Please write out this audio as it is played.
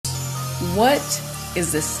What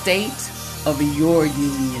is the state of your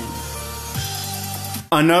union?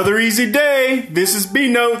 Another easy day. This is B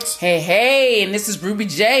Notes. Hey, and this is Ruby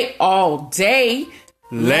J all day.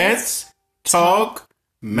 Let's talk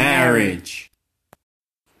marriage.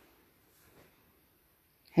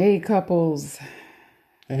 Hey, couples.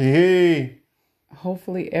 Hey.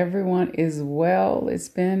 Hopefully everyone is well. It's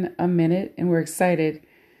been a minute and we're excited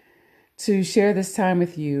to share this time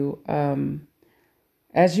with you.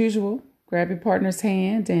 As usual, grab your partner's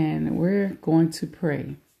hand and we're going to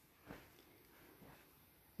pray.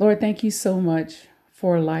 Lord, thank you so much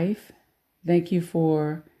for life. Thank you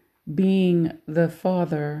for being the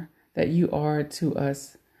Father that you are to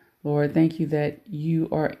us. Lord, thank you that you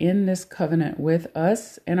are in this covenant with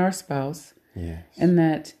us and our spouse. Yes. And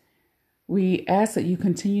that we ask that you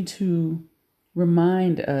continue to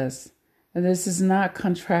remind us that this is not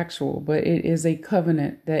contractual, but it is a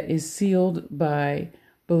covenant that is sealed by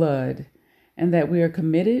blood, and that we are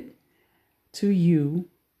committed to you.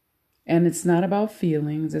 And it's not about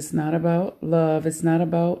feelings. It's not about love. It's not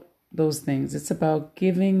about those things. It's about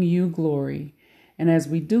giving you glory. And as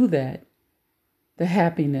we do that, the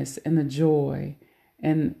happiness and the joy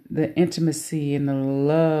and the intimacy and the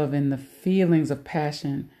love and the feelings of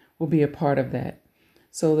passion will be a part of that.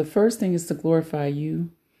 So the first thing is to glorify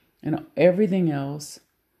you, and everything else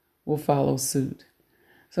will follow suit.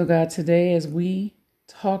 So God, today as we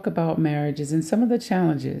talk about marriages and some of the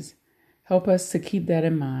challenges, help us to keep that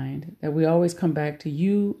in mind, that we always come back to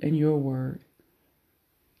you and your word.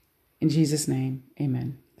 In Jesus' name,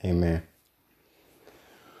 amen. Amen.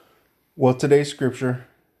 Well, today's scripture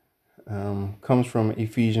comes from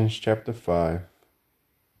Ephesians chapter 5.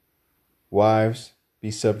 Wives,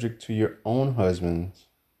 be subject to your own husbands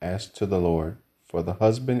as to the Lord, for the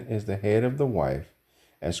husband is the head of the wife,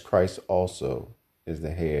 as Christ also is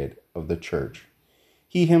the head of the church,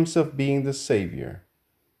 he himself being the Savior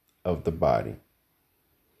of the body.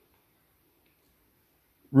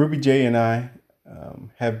 Ruby J and I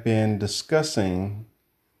have been discussing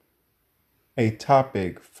a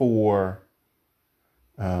topic for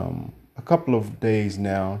a couple of days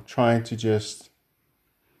now, trying to just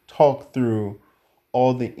talk through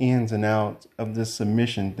all the ins and outs of this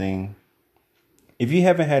submission thing. If you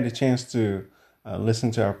haven't had a chance to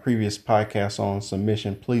listen to our previous podcast on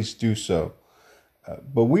submission, please do so.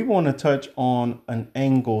 But we want to touch on an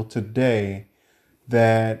angle today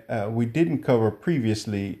that we didn't cover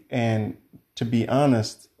previously. And to be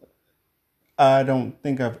honest, I don't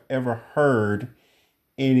think I've ever heard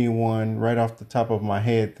anyone right off the top of my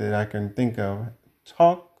head that I can think of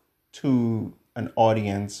talk to an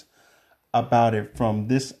audience about it from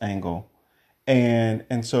this angle.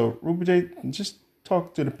 And so Ruby J, just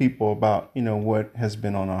talk to the people about, what has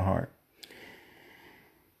been on our heart.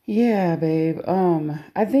 Yeah, babe.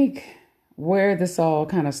 I think where this all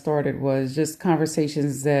kind of started was just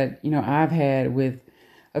conversations that, I've had with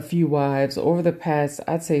a few wives over the past,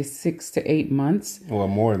 I'd say 6 to 8 months. Well,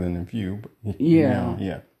 more than a few. But yeah.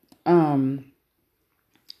 Yeah.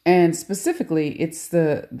 And specifically, it's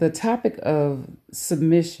the topic of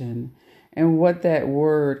submission and what that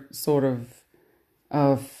word sort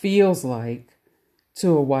of feels like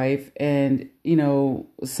to a wife. And,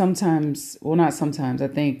 sometimes, well, not sometimes, I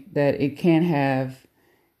think that it can have,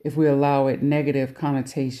 if we allow it, negative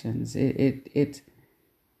connotations. It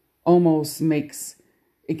almost makes,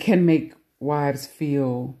 it can make wives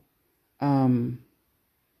feel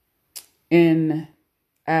inadequate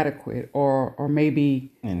or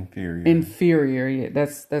maybe inferior. Yeah,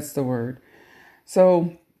 that's the word.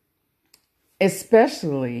 So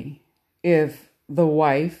especially if the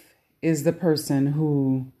wife is the person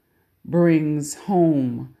who brings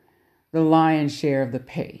home the lion's share of the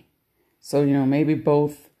pay. So, maybe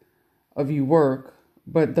both of you work,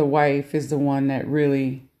 but the wife is the one that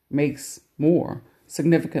really makes more,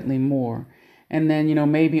 significantly more. And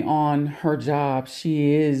then, maybe on her job,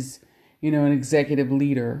 she is, an executive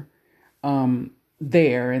leader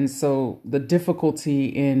there. And so the difficulty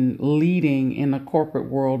in leading in the corporate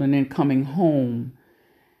world and then coming home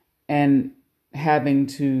and having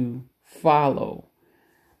to follow,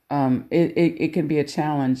 it can be a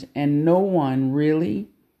challenge. And no one really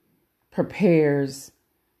prepares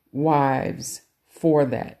wives for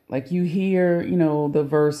that. Like you hear, the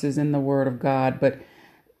verses in the Word of God, but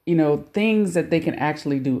things that they can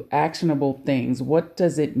actually do, actionable things. What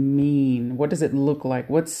does it mean? What does it look like?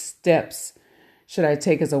 What steps should I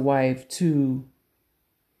take as a wife to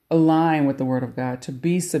align with the Word of God, to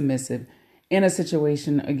be submissive in a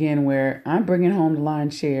situation, again, where I'm bringing home the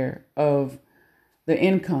lion's share of the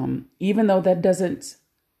income, even though that doesn't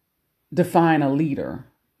define a leader.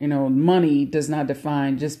 money does not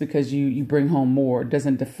define, just because you bring home more,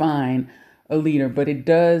 doesn't define a leader, but it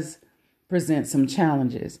does present some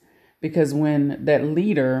challenges, because when that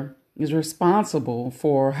leader is responsible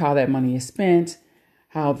for how that money is spent,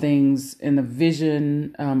 how things in the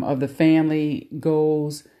vision of the family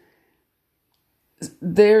goes,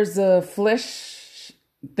 there's a flesh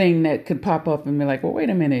thing that could pop up and be like, well, wait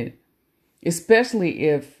a minute. Especially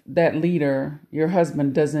if that leader, your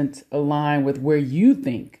husband, doesn't align with where you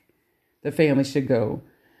think the family should go,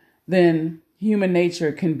 then human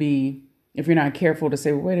nature can be, if you're not careful, to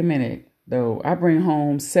say, well, wait a minute, though, I bring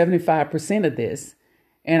home 75% of this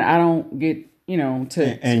and I don't get,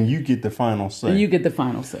 And you get the final say. And you get the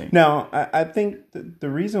final say. Now, I think the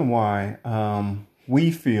reason why we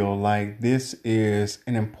feel like this is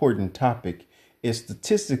an important topic is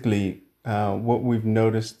statistically what we've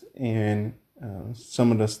noticed in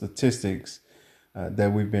some of the statistics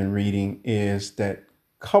that we've been reading is that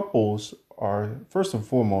couples are, first and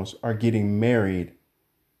foremost, are getting married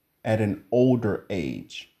at an older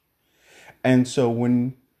age. And so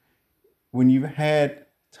when you've had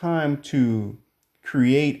time to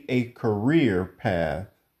create a career path,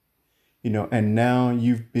 and now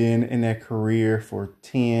you've been in that career for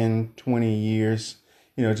 10, 20 years,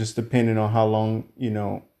 just depending on how long,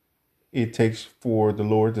 it takes for the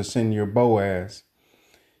Lord to send your Boaz,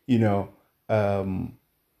 you've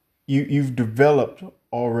developed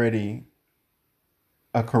already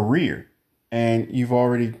a career, and you've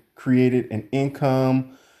already created an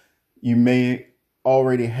income. You may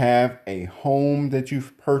already have a home that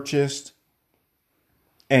you've purchased.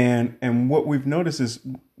 And what we've noticed is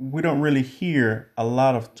we don't really hear a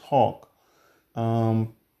lot of talk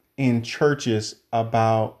in churches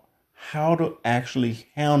about how to actually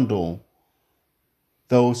handle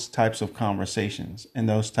those types of conversations and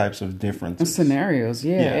those types of differences. Scenarios,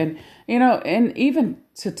 yeah. And, and even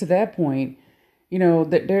to that point,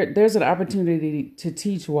 that there's an opportunity to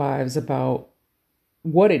teach wives about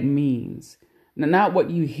what it means. Now, not what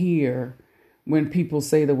you hear when people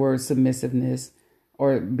say the word submissiveness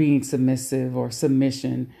or being submissive or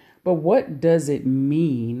submission, but what does it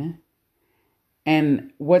mean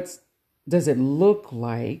and what does it look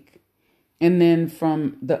like? And then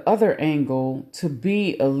from the other angle, to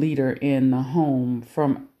be a leader in the home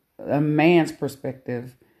from a man's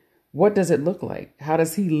perspective, what does it look like? How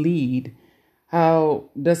does he lead? How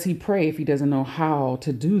does he pray if he doesn't know how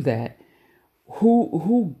to do that?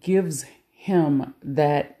 Who gives him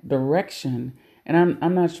that direction? And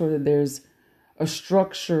I'm not sure that there's a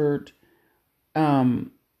structured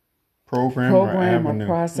program or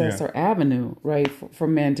process or avenue, right, for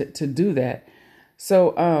men to do that.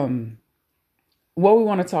 So what we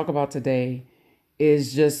want to talk about today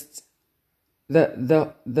is just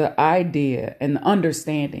the idea and the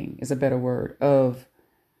understanding is a better word of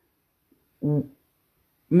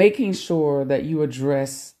making sure that you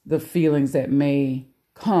address the feelings that may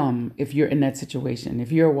come if you're in that situation.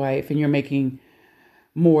 If you're a wife and you're making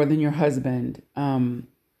more than your husband, and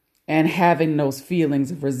having those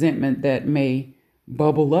feelings of resentment that may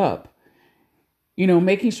bubble up,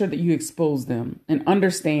 making sure that you expose them and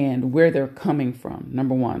understand where they're coming from.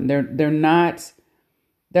 Number one,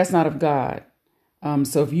 that's not of God.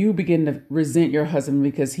 So if you begin to resent your husband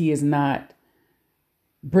because he is not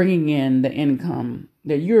bringing in the income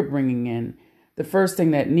that you're bringing in, the first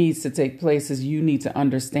thing that needs to take place is you need to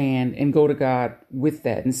understand and go to God with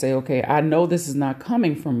that and say, okay, I know this is not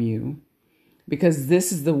coming from you because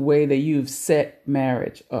this is the way that you've set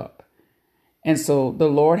marriage up. And so the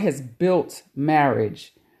Lord has built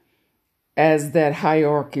marriage as that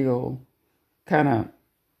hierarchical kind of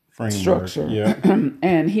framework, structure. Yeah.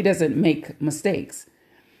 And he doesn't make mistakes.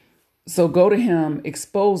 So go to him,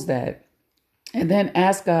 expose that, and then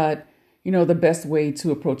ask God, the best way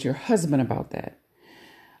to approach your husband about that.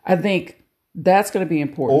 I think that's going to be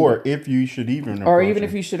important. Or if you should even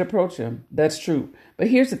if you should approach him. That's true. But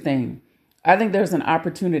here's the thing. I think there's an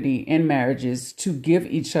opportunity in marriages to give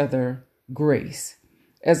each other grace.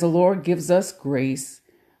 As the Lord gives us grace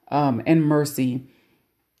and mercy,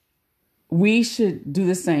 we should do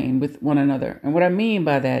the same with one another. And what I mean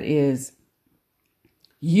by that is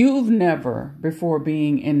you've never, before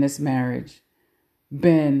being in this marriage,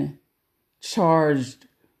 been charged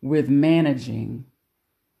with managing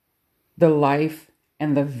the life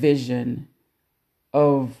and the vision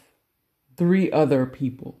of 3 other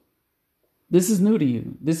people. This is new to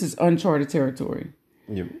you. This is uncharted territory.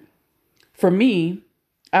 Yep. For me,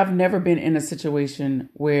 I've never been in a situation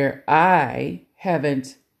where I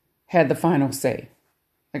haven't had the final say.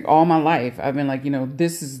 Like all my life, I've been like,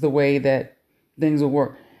 this is the way that things will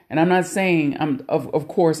work. And I'm not saying I'm, of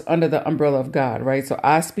course, under the umbrella of God, right? So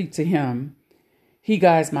I speak to him. He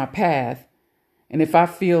guides my path. And if I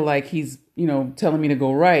feel like he's, telling me to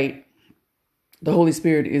go right, the Holy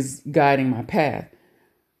Spirit is guiding my path.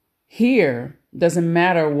 Here, doesn't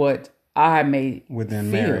matter what I may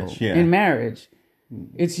within feel marriage, in marriage.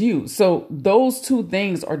 It's you. So those two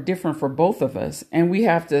things are different for both of us. And we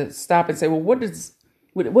have to stop and say, well, what does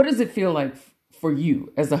it feel like for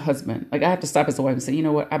you as a husband? Like I have to stop as a wife and say, you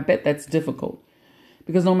know what? I bet that's difficult.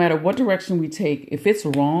 Because no matter what direction we take, if it's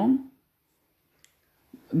wrong,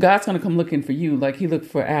 God's going to come looking for you like he looked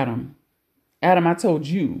for Adam. Adam, I told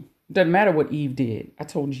you. Doesn't matter what Eve did. I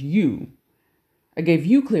told you. I gave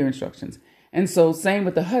you clear instructions. And so same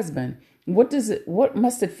with the husband. What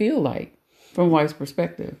must it feel like from a wife's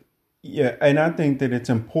perspective? Yeah. And I think that it's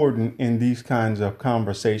important in these kinds of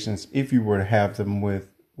conversations, if you were to have them with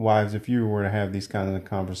wives, if you were to have these kinds of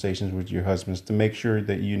conversations with your husbands, to make sure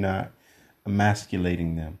that you're not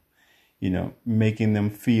emasculating them, making them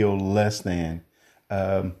feel less than.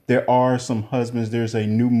 There are some husbands, there's a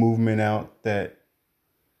new movement out that,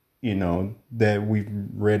 that we've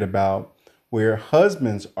read about where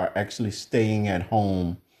husbands are actually staying at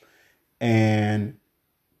home and,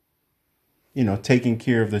 taking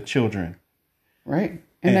care of the children. Right.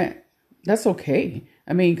 And that's okay.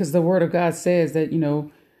 I mean, because the word of God says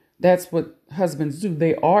that, that's what husbands do.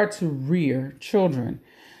 They are to rear children.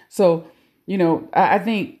 So, I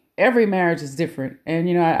think every marriage is different. And,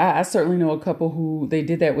 I certainly know a couple who they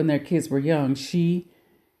did that when their kids were young. She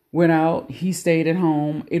went out, he stayed at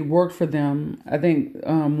home. It worked for them. I think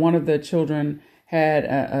one of the children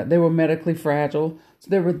they were medically fragile. So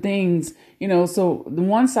there were things, so the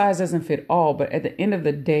one size doesn't fit all. But at the end of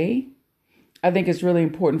the day, I think it's really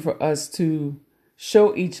important for us to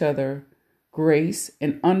show each other grace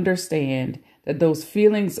and understand that those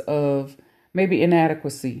feelings of maybe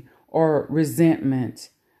inadequacy or resentment,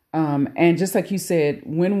 and just like you said,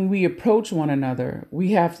 when we approach one another,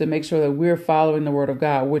 we have to make sure that we're following the word of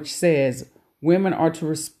God, which says women are to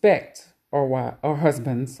respect our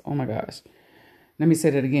husbands. Oh my gosh. Let me say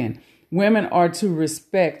that again. Women are to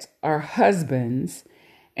respect our husbands,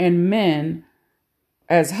 and men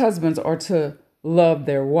as husbands are to love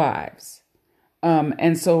their wives.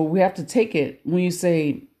 And so we have to take it when you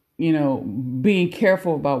say, being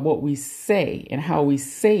careful about what we say and how we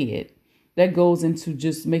say it. That goes into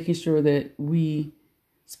just making sure that we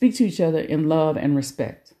speak to each other in love and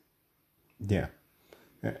respect. Yeah.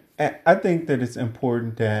 I think that it's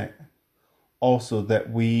important that also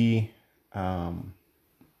that we,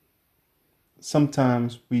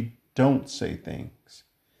 sometimes we don't say things.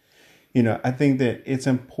 I think that it's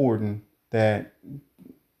important that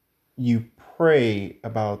you pray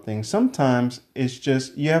about things. Sometimes it's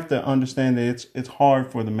just, you have to understand that it's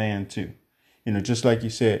hard for the man too. Just like you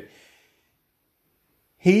said,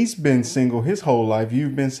 he's been single his whole life.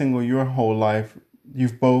 You've been single your whole life.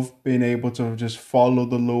 You've both been able to just follow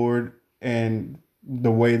the Lord and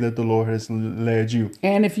the way that the Lord has led you.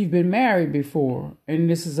 And if you've been married before, and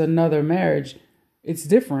this is another marriage, it's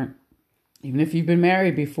different. Even if you've been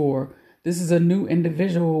married before, this is a new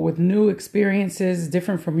individual with new experiences,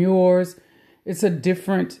 different from yours. It's a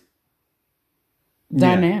different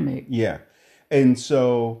dynamic. Yeah. And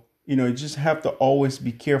so, you just have to always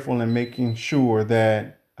be careful in making sure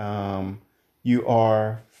that you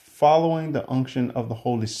are following the unction of the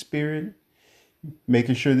Holy Spirit,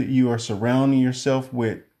 making sure that you are surrounding yourself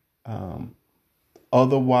with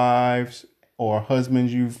other wives or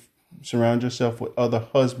husbands. You surround yourself with other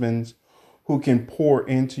husbands who can pour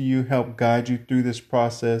into you, help guide you through this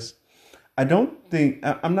process. I'm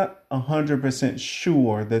not 100%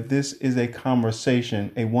 sure that this is a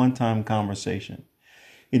conversation, a one-time conversation,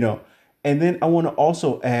 and then I want to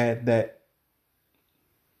also add that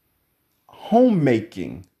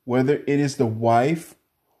homemaking, whether it is the wife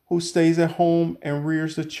who stays at home and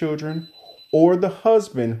rears the children or the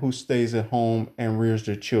husband who stays at home and rears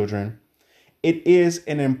the children, it is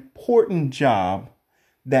an important job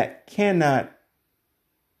that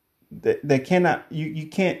you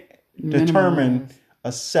can't determine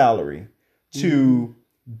a salary to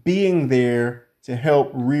being there to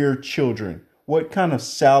help rear children. What kind of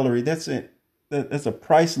salary? That's a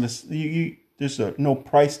priceless. There's no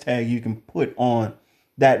price tag you can put on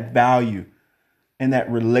that value and that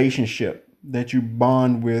relationship that you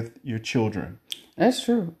bond with your children. That's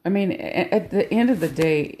true. I mean, at the end of the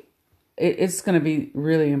day, it's going to be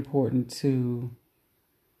really important to,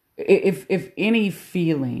 if any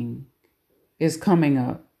feeling is coming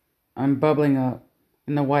up and bubbling up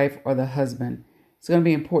in the wife or the husband, it's going to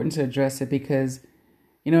be important to address it because,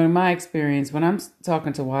 in my experience, when I'm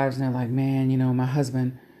talking to wives and they're like, man, my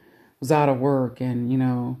husband, was out of work, and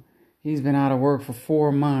he's been out of work for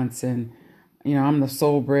 4 months, and I'm the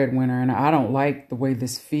sole breadwinner, and I don't like the way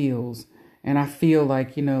this feels. And I feel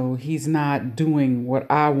like, he's not doing what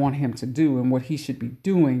I want him to do and what he should be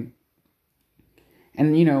doing.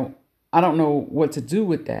 And, I don't know what to do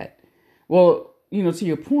with that. Well, to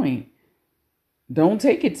your point, don't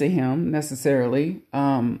take it to him necessarily.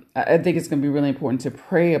 I think it's going to be really important to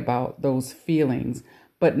pray about those feelings,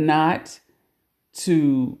 but not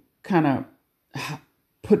to kind of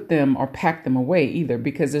put them or pack them away either,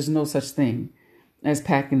 because there's no such thing as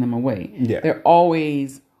packing them away. Yeah. They're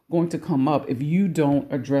always going to come up if you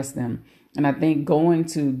don't address them. And I think going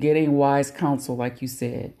to getting wise counsel, like you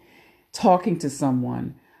said, talking to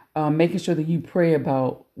someone, making sure that you pray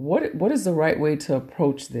about what is the right way to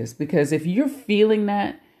approach this. Because if you're feeling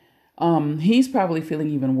that, he's probably feeling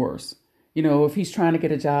even worse. If he's trying to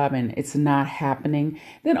get a job and it's not happening,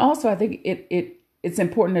 then also I think it's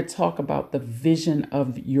important to talk about the vision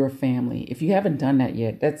of your family. If you haven't done that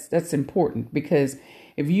yet, that's important, because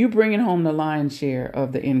if you're bringing home the lion's share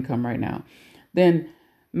of the income right now, then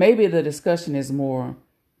maybe the discussion is more,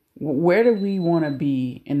 where do we want to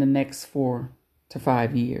be in the next 4 to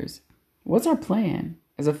 5 years? What's our plan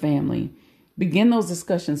as a family? Begin those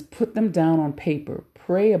discussions, put them down on paper,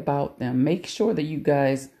 pray about them, make sure that you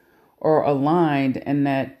guys are aligned and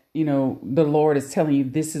that, the Lord is telling you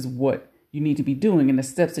this is what you need to be doing and the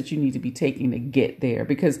steps that you need to be taking to get there.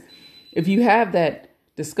 Because if you have that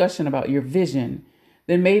discussion about your vision,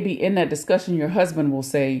 then maybe in that discussion, your husband will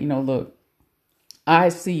say, look, I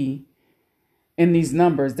see in these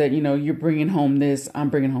numbers that, you're bringing home this, I'm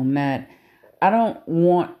bringing home that. I don't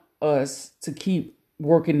want us to keep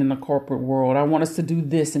working in the corporate world. I want us to do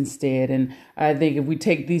this instead. And I think if we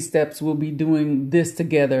take these steps, we'll be doing this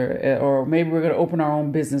together. Or maybe we're going to open our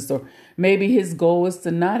own business. Or maybe his goal is to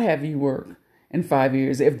not have you work in 5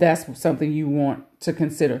 years, if that's something you want to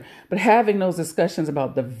consider. But having those discussions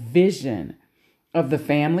about the vision of the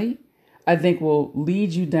family, I think will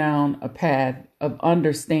lead you down a path of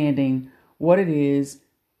understanding what it is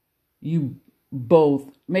you both,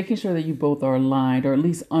 making sure that you both are aligned, or at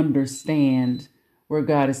least understand where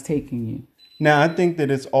God is taking you. Now, I think that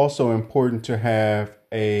it's also important to have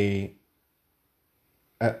a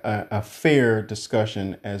fair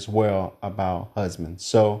discussion as well about husbands.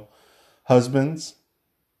 So husbands,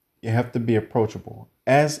 you have to be approachable.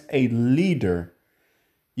 As a leader,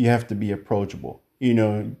 you have to be approachable.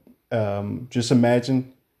 Just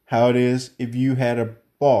imagine how it is if you had a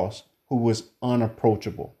boss who was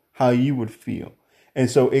unapproachable, how you would feel. And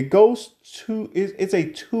so it's a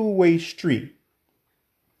two-way street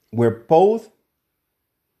where both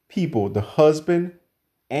people, the husband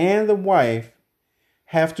and the wife,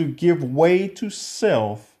 have to give way to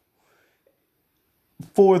self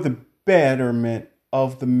for the betterment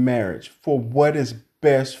of the marriage, for what is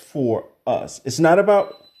best for us. It's not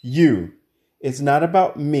about you. It's not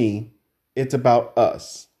about me. It's about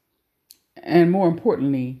us. And more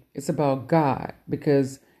importantly, it's about God,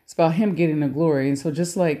 because it's about him getting the glory. And so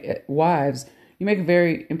just like wives, you make a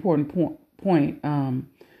very important point.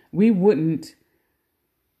 We wouldn't,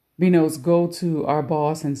 go to our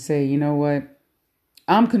boss and say, you know what,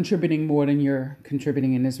 I'm contributing more than you're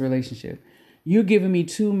contributing in this relationship. You're giving me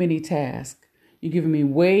too many tasks. You're giving me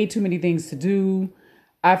way too many things to do.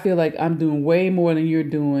 I feel like I'm doing way more than you're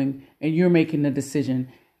doing, and you're making the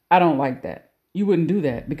decision. I don't like that. You wouldn't do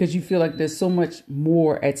that because you feel like there's so much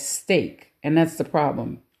more at stake. And that's the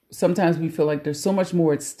problem. Sometimes we feel like there's so much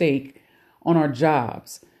more at stake on our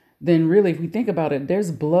jobs than really, if we think about it,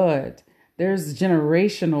 there's blood, there's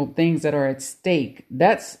generational things that are at stake.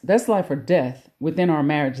 That's life or death within our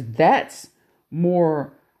marriage. That's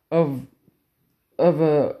more of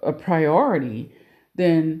a priority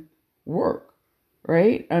than work,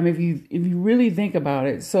 right? I mean, if you really think about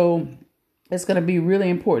it, so it's going to be really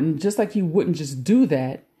important. Just like you wouldn't just do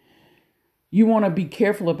that, you want to be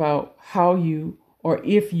careful about how you or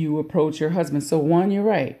if you approach your husband. So one, you're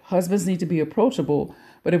right. Husbands need to be approachable.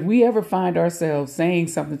 But if we ever find ourselves saying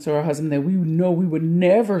something to our husband that we know we would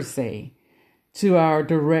never say to our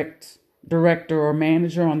director or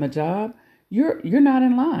manager on the job, you're not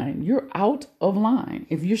in line. You're out of line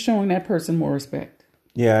if you're showing that person more respect.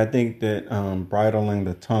 Yeah, I think that bridling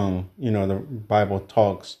the tongue, the Bible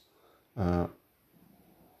talks a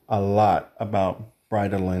lot about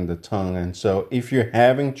bridling the tongue. And so if you're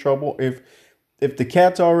having trouble, if the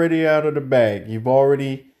cat's already out of the bag, you've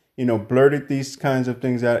already, blurted these kinds of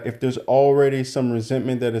things out, if there's already some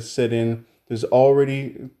resentment that has set in, there's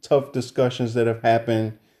already tough discussions that have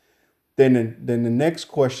happened, then the next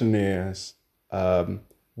question is,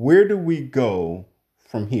 where do we go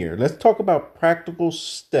from here. Let's talk about practical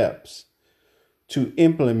steps to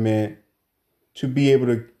implement to be able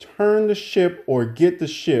to turn the ship or get the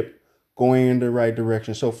ship going in the right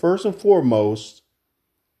direction. So first and foremost,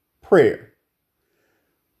 prayer.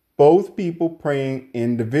 Both people praying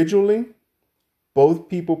individually, both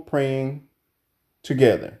people praying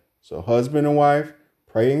together. So husband and wife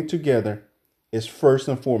praying together is first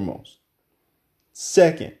and foremost.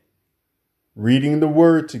 Second, reading the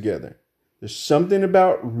word together. There's something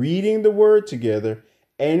about reading the word together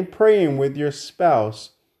and praying with your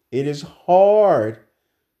spouse. It is hard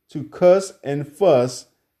to cuss and fuss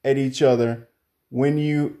at each other when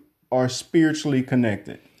you are spiritually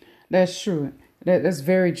connected. That's true. That's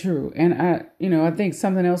very true. And I think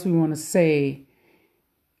something else we want to say,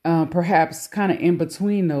 perhaps kind of in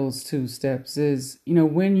between those two steps is,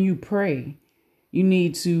 when you pray, you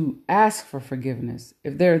need to ask for forgiveness.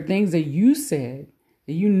 If there are things that you said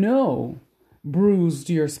that bruised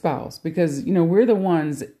your spouse, because, we're the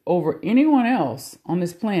ones over anyone else on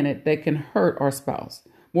this planet that can hurt our spouse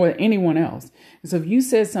more than anyone else. And so if you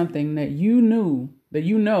said something that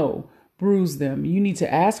bruised them, you need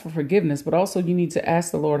to ask for forgiveness, but also you need to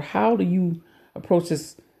ask the Lord, how do you approach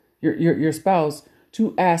this, your spouse,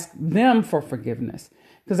 to ask them for forgiveness?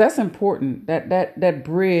 Because that's important. That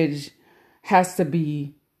bridge has to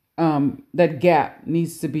be, that gap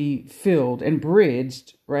needs to be filled and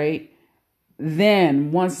bridged, right?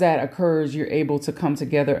 Then once that occurs, you're able to come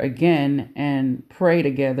together again and pray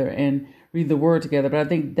together and read the word together. But I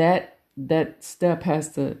think that step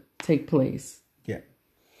has to take place. Yeah.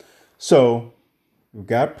 So we've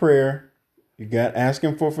got prayer, you got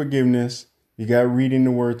asking for forgiveness, you got reading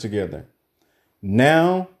the word together.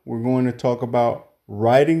 Now we're going to talk about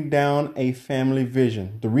writing down a family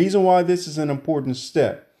vision. The reason why this is an important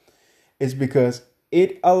step is because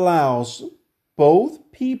it allows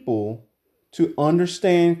both people to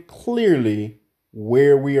understand clearly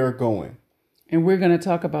where we are going. And we're going to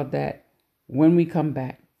talk about that when we come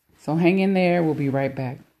back. So hang in there. We'll be right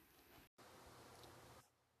back.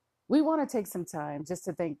 We want to take some time just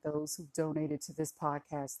to thank those who've donated to this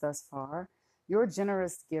podcast thus far. Your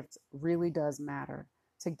generous gift really does matter.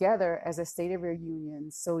 Together, as a State of Your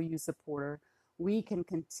Union SoU supporter, we can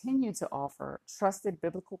continue to offer trusted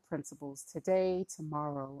biblical principles today,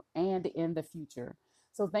 tomorrow, and in the future.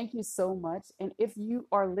 So thank you so much. And if you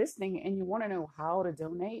are listening and you want to know how to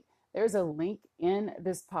donate, there's a link in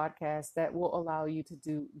this podcast that will allow you to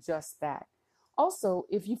do just that. Also,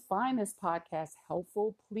 if you find this podcast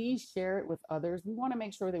helpful, please share it with others. We want to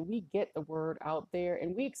make sure that we get the word out there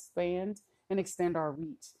and we expand and extend our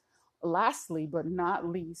reach. Lastly, but not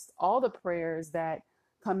least, all the prayers that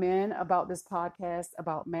come in about this podcast,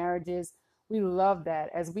 about marriages, we love that.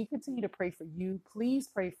 As we continue to pray for you, please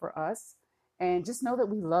pray for us. And just know that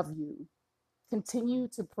we love you. Continue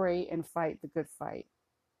to pray and fight the good fight.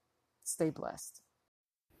 Stay blessed.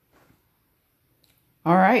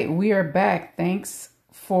 All right, we are back. Thanks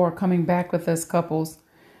for coming back with us, couples.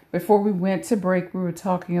 Before we went to break, we were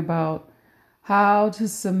talking about how to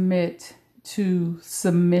submit to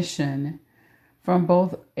submission from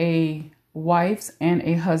both a wife's and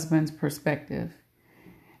a husband's perspective.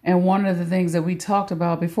 And one of the things that we talked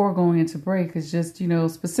about before going into break is just,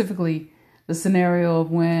 specifically the scenario of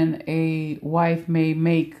when a wife may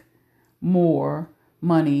make more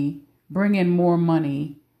money, bring in more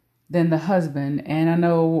money than the husband. And I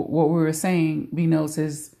know what we were saying, B-Notes,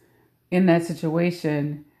 is in that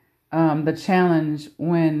situation, the challenge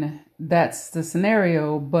when that's the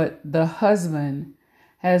scenario, but the husband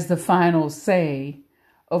has the final say,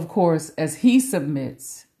 of course, as he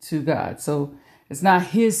submits to God. So it's not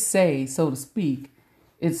his say, so to speak.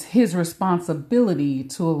 It's his responsibility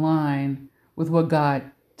to align with what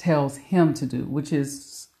God tells him to do, which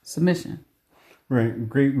is submission. Right.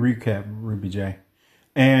 Great recap, Ruby J.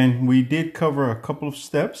 And we did cover a couple of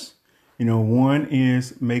steps. One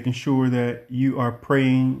is making sure that you are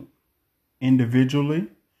praying individually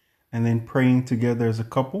and then praying together as a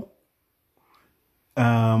couple.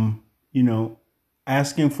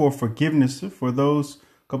 Asking for forgiveness for those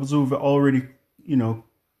couples who've already,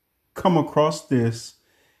 come across this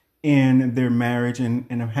in their marriage and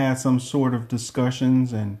have had some sort of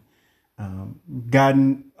discussions and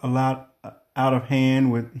gotten a lot out of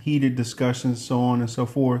hand with heated discussions, so on and so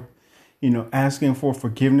forth. Asking for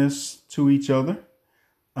forgiveness to each other,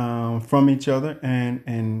 from each other,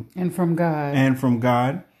 and from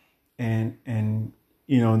God, and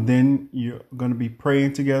then you're going to be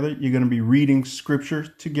praying together. You're going to be reading scripture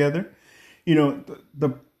together.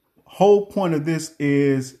 The whole point of this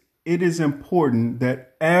is it is important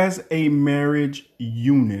that as a marriage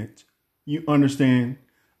unit, you understand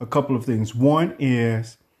a couple of things. One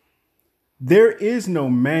is there is no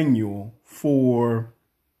manual for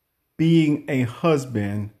being a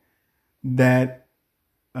husband that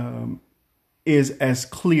is as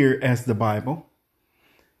clear as the Bible.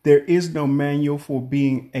 There is no manual for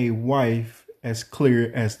being a wife as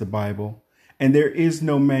clear as the Bible. And there is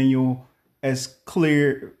no manual as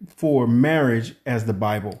clear for marriage as the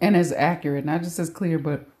Bible. And as accurate, not just as clear,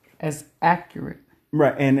 but as accurate.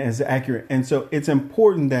 Right, and as accurate. And so it's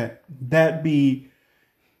important that that be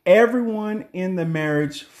everyone in the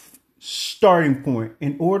marriage starting point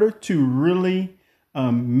in order to really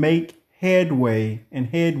make headway and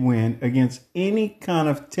headwind against any kind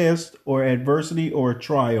of test or adversity or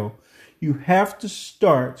trial. You have to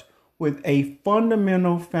start with a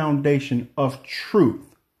fundamental foundation of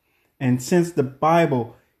truth. And since the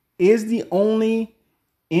Bible is the only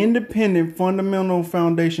independent fundamental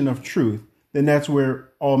foundation of truth, then that's where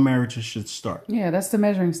all marriages should start. Yeah, that's the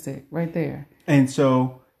measuring stick right there. And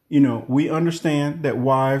so, we understand that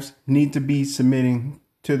wives need to be submitting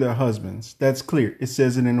to their husbands. That's clear. It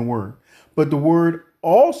says it in the word. But the word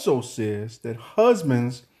also says that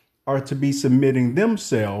husbands are to be submitting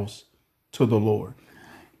themselves to the Lord.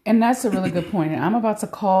 And that's a really good point. And I'm about to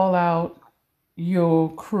call out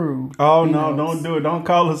your crew. Oh, no, don't do it. Don't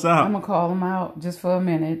call us out. I'm going to call them out just for a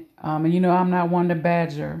minute. And I'm not one to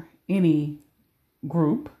badger any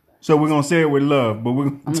group. So we're going to say it with love, but we're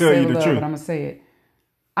going to tell you the truth. But I'm going to say it.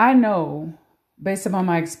 I know, based upon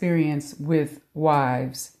my experience with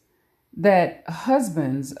wives, that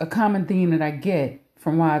husbands, a common theme that I get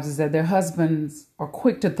from wives is that their husbands are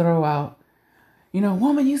quick to throw out,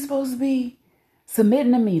 woman, you supposed to be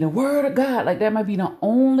submitting to me, the word of God. Like that might be the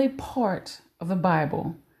only part of the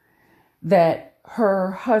Bible that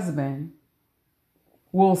her husband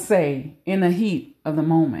will say in the heat of the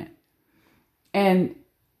moment. And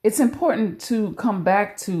it's important to come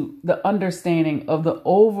back to the understanding of the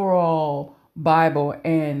overall Bible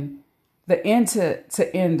and the end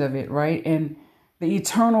to end of it, right? And the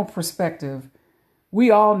eternal perspective. We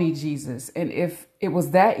all need Jesus. And if it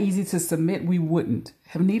was that easy to submit, we wouldn't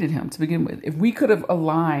have needed him to begin with. If we could have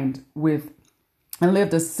aligned with and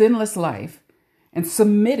lived a sinless life and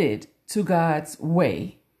submitted to God's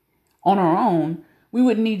way on our own, we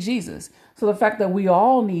wouldn't need Jesus. So the fact that we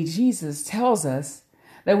all need Jesus tells us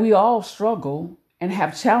that we all struggle and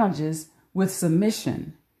have challenges with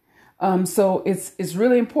submission. So it's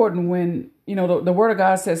really important when, the word of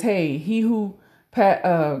God says, hey, he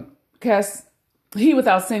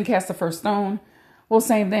without sin cast the first stone. Well,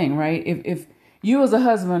 same thing, right? If you as a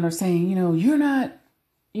husband are saying, you're not,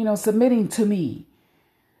 submitting to me.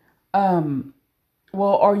 Well,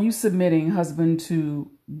 are you submitting, husband, to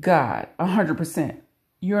God 100%?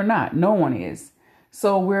 You're not. No one is.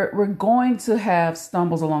 So we're going to have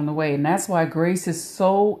stumbles along the way. And that's why grace is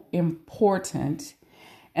so important.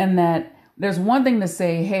 And that there's one thing to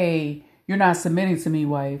say, hey, you're not submitting to me,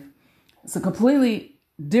 wife. It's a completely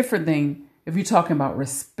different thing if you're talking about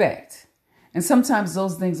respect. And sometimes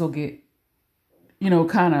those things will get,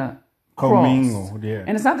 kind of crossed. Yeah.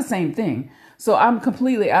 And it's not the same thing. So I've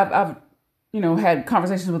had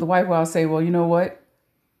conversations with the wife where I'll say, well, you know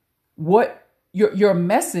what your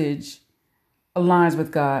message aligns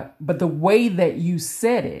with God, but the way that you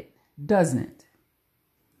said it doesn't.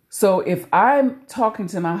 So if I'm talking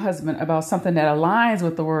to my husband about something that aligns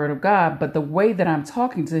with the word of God, but the way that I'm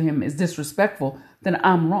talking to him is disrespectful, then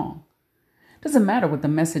I'm wrong. Doesn't matter what the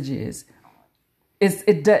message is.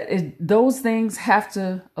 Those things have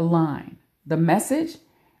to align. The message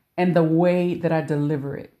and the way that I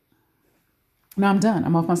deliver it. Now I'm done.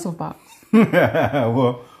 I'm off my soapbox.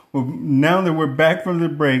 Well, now that we're back from the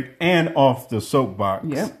break and off the soapbox,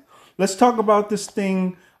 yep. Let's talk about this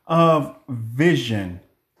thing of vision.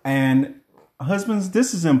 And husbands,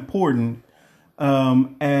 this is important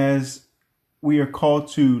as we are called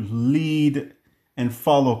to lead and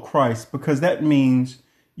follow Christ, because that means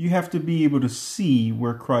you have to be able to see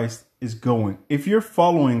where Christ is going. If you're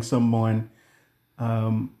following someone,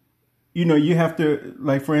 you have to,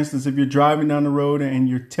 like, for instance, if you're driving down the road and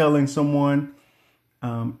you're telling someone,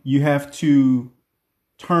 you have to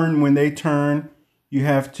turn when they turn, you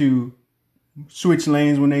have to switch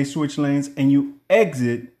lanes when they switch lanes, and you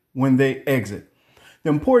exit when they exit. The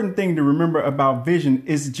important thing to remember about vision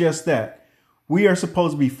is just that. We are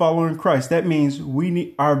supposed to be following Christ. That means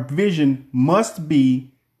our vision must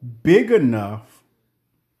be big enough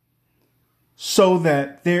so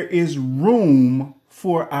that there is room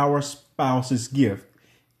for our spouse's gift.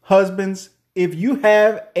 Husbands, if you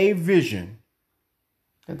have a vision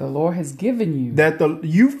that the Lord has given you,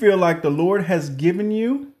 you feel like the Lord has given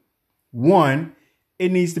you, one,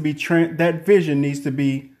 it needs to be that vision needs to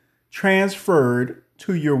be transferred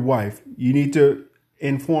to your wife. You need to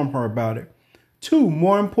inform her about it. 2,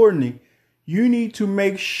 more importantly, you need to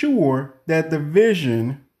make sure that the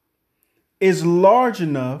vision is large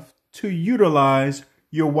enough to utilize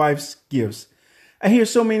your wife's gifts. I hear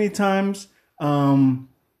so many times, men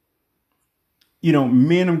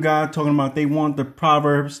of God talking about they want the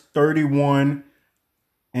Proverbs 31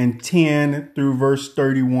 and 10 through verse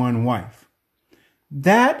 31 wife.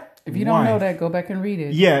 That if you don't know that, go back and read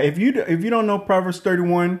it. Yeah, if you don't know Proverbs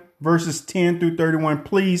 31 verses 10 through 31,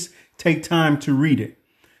 please take time to read it.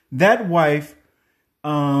 That wife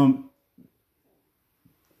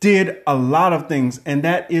did a lot of things, and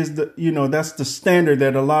that is that's the standard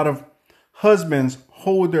that a lot of husbands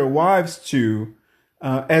hold their wives to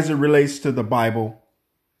as it relates to the Bible.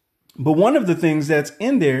 But one of the things that's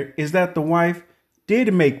in there is that the wife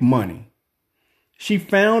did make money. She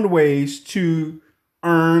found ways to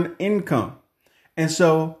earn income. And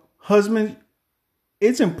so, husband,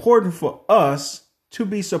 it's important for us to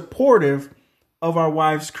be supportive of our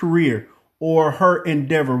wife's career or her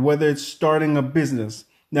endeavor, whether it's starting a business.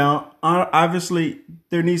 Now, obviously,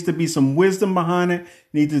 there needs to be some wisdom behind it.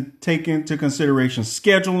 You need to take into consideration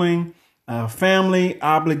scheduling, family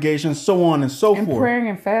obligations, so on and so forth. And praying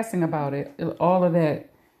and fasting about it, all of that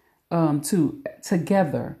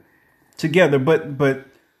together. But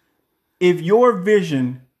if your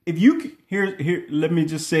vision, let me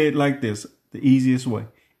just say it like this, the easiest way.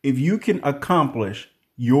 If you can accomplish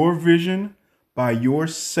your vision by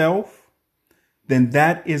yourself, then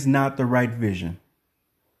that is not the right vision.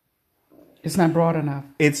 It's not broad enough.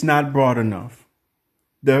 It's not broad enough.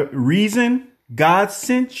 The reason God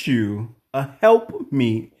sent you a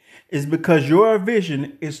helpmeet is because your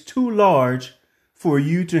vision is too large for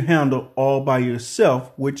you to handle all by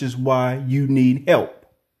yourself, which is why you need help.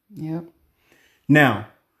 Yep. Now,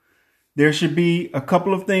 there should be a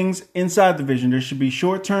couple of things inside the vision. There should be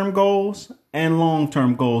short-term goals and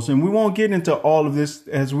long-term goals. And we won't get into all of this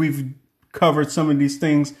as we've covered some of these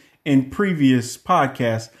things in previous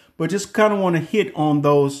podcasts, but just kind of want to hit on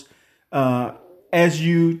those as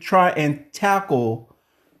you try and tackle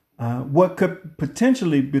what could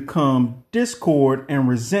potentially become discord and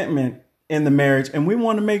resentment in the marriage. And we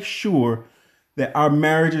want to make sure that our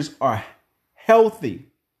marriages are healthy,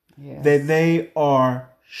 yes, that they are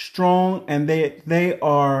strong, and they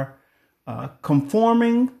are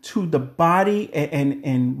conforming to the body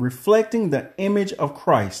and reflecting the image of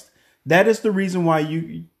Christ. That is the reason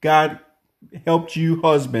why God helped you,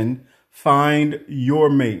 husband, find your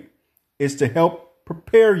mate, is to help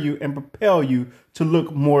prepare you and propel you to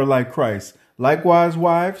look more like Christ. Likewise,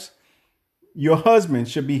 wives, your husband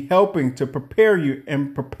should be helping to prepare you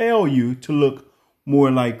and propel you to look more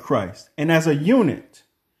like Christ. And as a unit,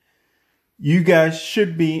 you guys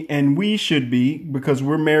should be, and we should be, because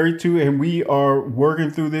we're married to and we are working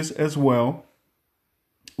through this as well.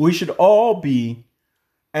 We should all be,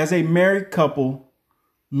 as a married couple,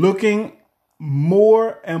 looking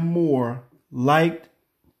more and more like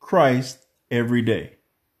Christ every day.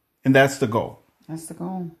 And that's the goal. That's the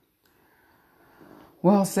goal.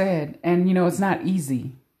 Well said. And, it's not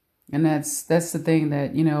easy. And that's the thing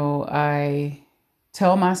that, I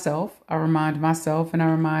tell myself, I remind myself, and I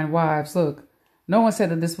remind wives, look, no one said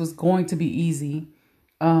that this was going to be easy.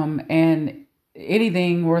 And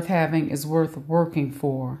anything worth having is worth working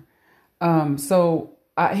for.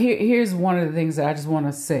 Here's one of the things that I just want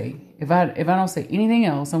to say. If I don't say anything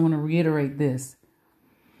else, I want to reiterate this.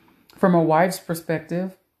 From a wife's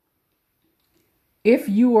perspective, if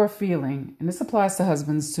you are feeling, and this applies to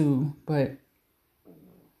husbands too, but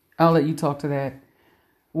I'll let you talk to that.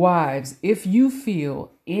 Wives, if you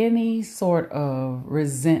feel any sort of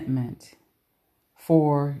resentment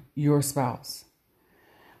for your spouse,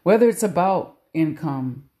 whether it's about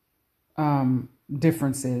income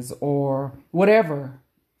differences or whatever,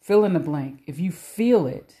 fill in the blank. If you feel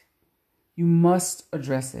it, you must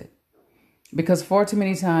address it. Because far too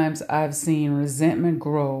many times I've seen resentment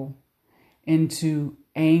grow into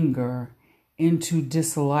anger, into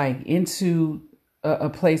dislike, into a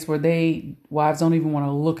place where wives don't even want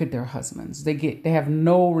to look at their husbands. They have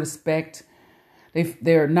no respect.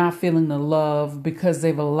 They're not feeling the love because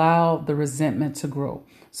they've allowed the resentment to grow.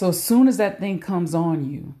 So as soon as that thing comes on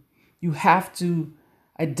you, you have to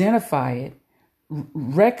identify it,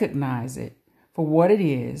 recognize it for what it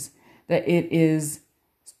is, that it is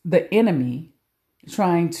the enemy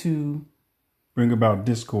trying to bring about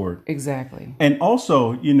discord. Exactly. And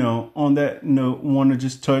also, on that note, want to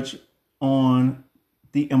just touch on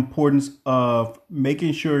the importance of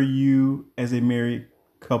making sure you as a married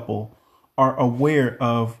couple are aware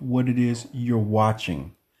of what it is you're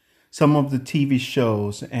watching. Some of the TV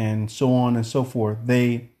shows and so on and so forth,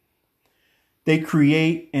 they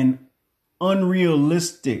create an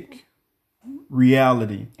unrealistic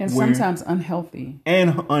reality. And sometimes unhealthy.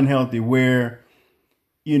 And unhealthy, where,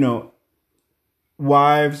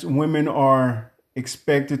 women are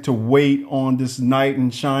expected to wait on this knight in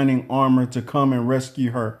shining armor to come and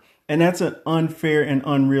rescue her. And that's an unfair and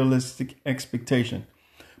unrealistic expectation.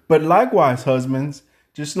 But likewise, husbands,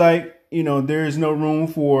 just like, there is no room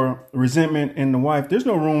for resentment in the wife, there's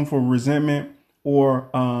no room for resentment or,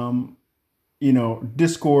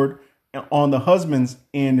 discord on the husband's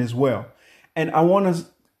end as well. And I want to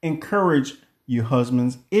encourage you,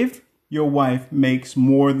 husbands, if your wife makes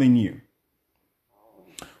more than you,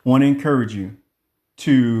 I want to encourage you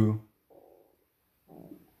to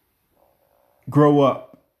grow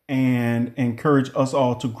up and encourage us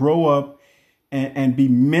all to grow up and be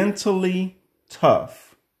mentally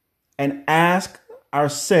tough and ask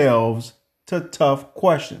ourselves tough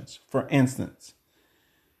questions. For instance,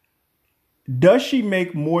 does she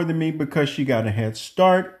make more than me because she got a head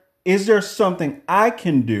start? Is there something I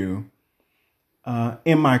can do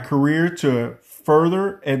in my career to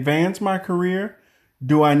further advance my career?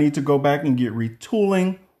 Do I need to go back and get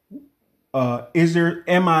retooling?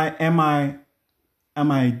 Am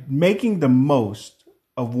I making the most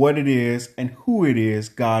of what it is and who it is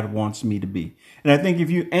God wants me to be? And I think if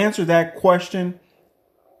you answer that question,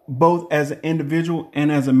 both as an individual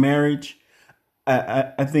and as a marriage,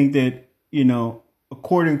 I think that,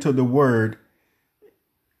 according to the word,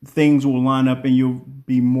 things will line up and you'll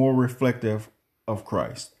be more reflective of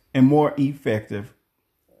Christ and more effective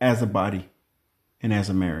as a body and as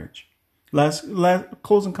a marriage. Last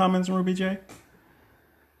closing comments, Ruby J?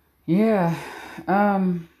 Yeah.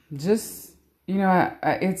 This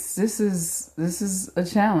is a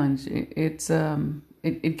challenge.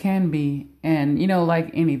 It can be. And,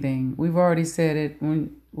 like anything, we've already said it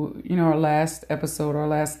when, our last episode, our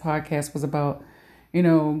last podcast was about,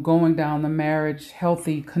 going down the marriage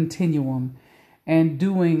healthy continuum and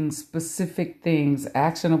doing specific things,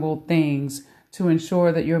 actionable things to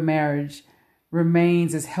ensure that your marriage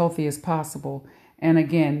remains as healthy as possible. And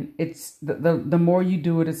again, it's the more you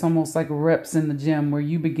do it, it's almost like reps in the gym where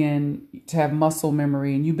you begin to have muscle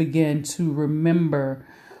memory and you begin to remember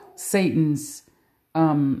Satan's,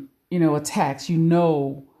 attacks.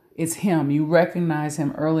 It's him. You recognize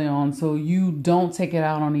him early on, so you don't take it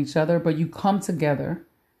out on each other, but you come together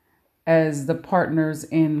as the partners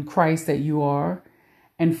in Christ that you are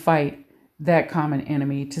and fight that common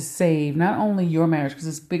enemy to save not only your marriage, because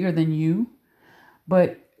it's bigger than you,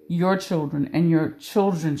 but your children and your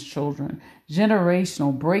children's children,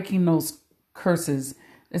 generational, breaking those curses.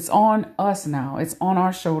 It's on us now. It's on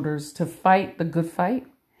our shoulders to fight the good fight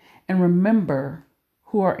and remember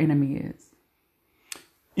who our enemy is.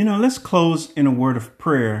 Let's close in a word of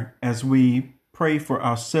prayer as we pray for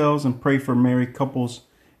ourselves and pray for married couples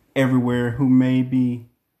everywhere who may be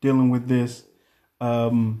dealing with this,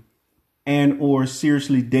 and or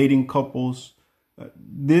seriously dating couples.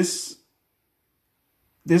 This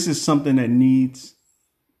is something that needs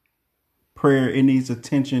prayer. It needs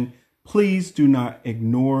attention. Please do not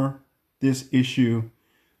ignore this issue.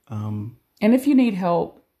 And if you need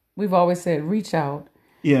help, we've always said, reach out.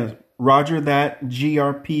 Yeah. Roger that,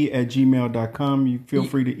 grp@gmail.com. You feel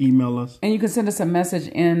free to email us. And you can send us a message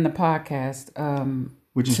in the podcast.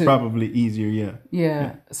 Which is probably easier,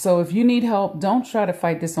 yeah. So if you need help, don't try to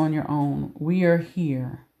fight this on your own. We are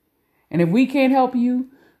here. And if we can't help you,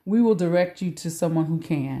 we will direct you to someone who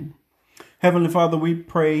can. Heavenly Father, we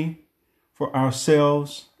pray for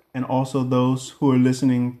ourselves and also those who are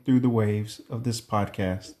listening through the waves of this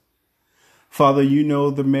podcast. Father, you know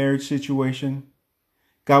the marriage situation.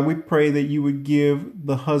 God, we pray that you would give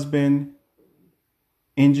the husband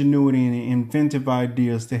ingenuity and inventive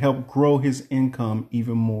ideas to help grow his income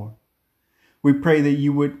even more. We pray that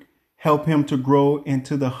you would help him to grow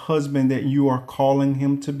into the husband that you are calling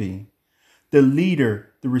him to be, the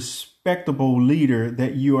leader, the respectable leader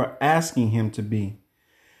that you are asking him to be.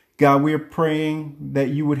 God, we are praying that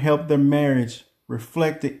you would help their marriage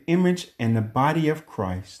reflect the image and the body of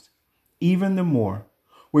Christ even the more.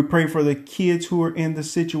 We pray for the kids who are in the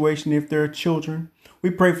situation if there are children.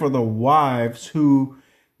 We pray for the wives who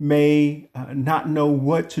may not know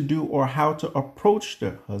what to do or how to approach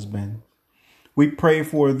their husband. We pray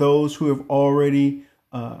for those who have already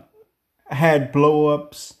had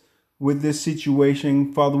blow-ups with this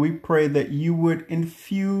situation. Father, we pray that you would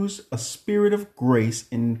infuse a spirit of grace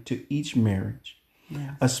into each marriage,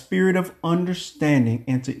 yes, a spirit of understanding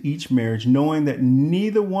into each marriage, knowing that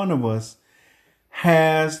neither one of us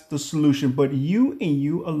has the solution, but you and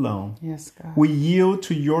you alone. Yes, God. We yield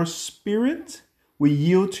to your spirit. We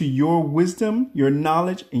yield to your wisdom, your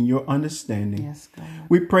knowledge, and your understanding. Yes, God.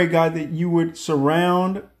 We pray, God, that you would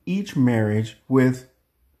surround each marriage with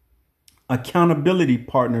accountability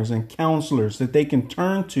partners and counselors that they can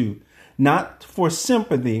turn to, not for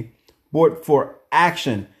sympathy, but for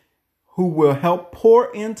action, who will help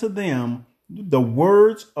pour into them the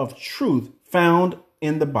words of truth found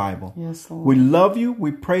in the Bible. Yes, Lord. We love you,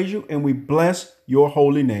 we praise you, and we bless your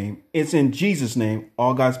holy name. It's in Jesus' name.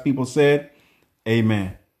 All God's people said,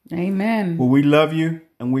 amen. Amen. Well, we love you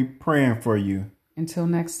and we praying for you. Until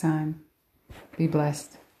next time, be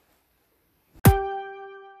blessed.